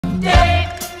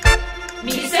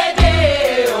mi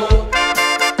sedeo,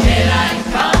 kailan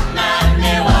ka man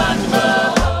ewan ko.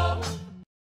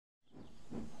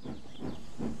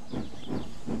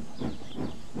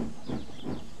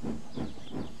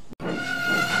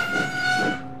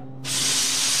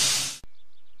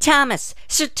 Thomas,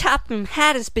 Sir Topham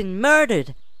Hatt has been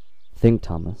murdered. Think,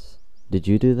 Thomas. Did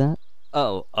you do that?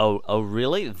 Oh,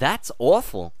 really? That's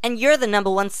awful. And you're the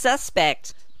 #1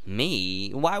 suspect.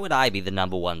 Me? Why would I be the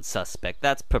 #1 suspect?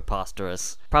 That's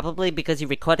preposterous. Probably because you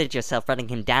recorded yourself running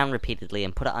him down repeatedly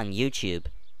and put it on YouTube.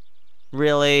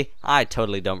 Really? I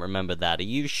totally don't remember that. Are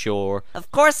you sure? Of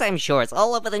course I'm sure. It's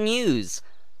all over the news.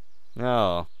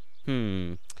 Oh.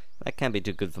 That can't be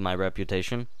too good for my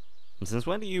reputation. And since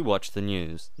when do you watch the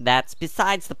news? That's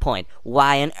besides the point.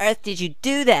 Why on earth did you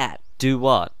do that? Do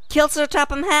what? Kill Sir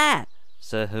Topham Hatt.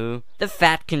 Sir who? The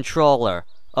Fat Controller.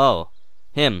 Oh.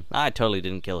 Him. I totally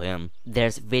didn't kill him.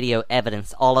 There's video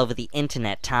evidence all over the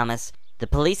internet, Thomas. The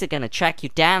police are gonna track you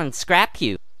down and scrap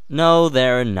you. No,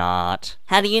 they're not.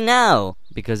 How do you know?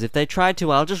 Because if they try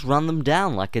to, I'll just run them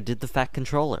down like I did the Fat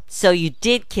Controller. So you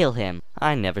did kill him?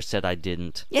 I never said I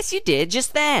didn't. Yes, you did,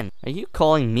 just then. Are you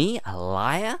calling me a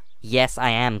liar? Yes, I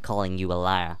am calling you a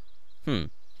liar.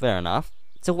 Fair enough.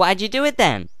 So why'd you do it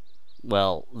then?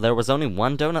 Well, there was only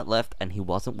one donut left, and he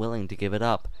wasn't willing to give it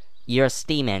up. You're a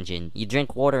steam engine. You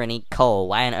drink water and eat coal.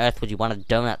 Why on earth would you want a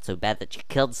donut so bad that you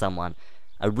killed someone?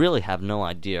 I really have no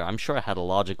idea. I'm sure I had a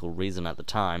logical reason at the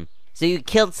time. So you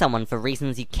killed someone for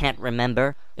reasons you can't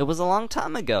remember? It was a long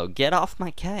time ago. Get off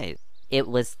my case. It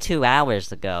was 2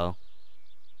 hours ago.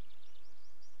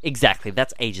 Exactly,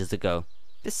 that's ages ago.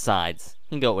 Besides,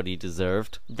 he got what he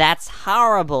deserved. That's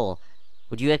horrible.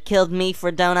 Would you have killed me for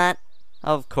a donut?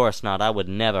 Of course not. I would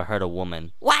never hurt a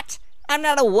woman. What? I'm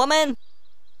not a woman?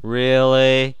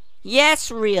 Really? Yes,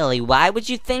 really. Why would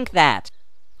you think that?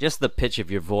 Just the pitch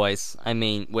of your voice. I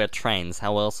mean, we're trains.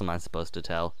 How else am I supposed to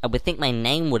tell? I would think my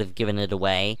name would have given it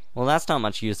away. Well, that's not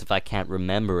much use if I can't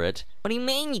remember it. What do you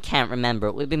mean you can't remember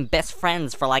it? We've been best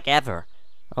friends for like ever.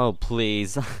 Oh,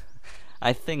 please.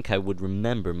 I think I would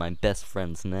remember my best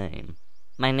friend's name.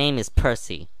 My name is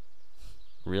Percy.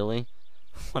 Really?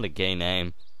 What a gay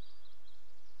name.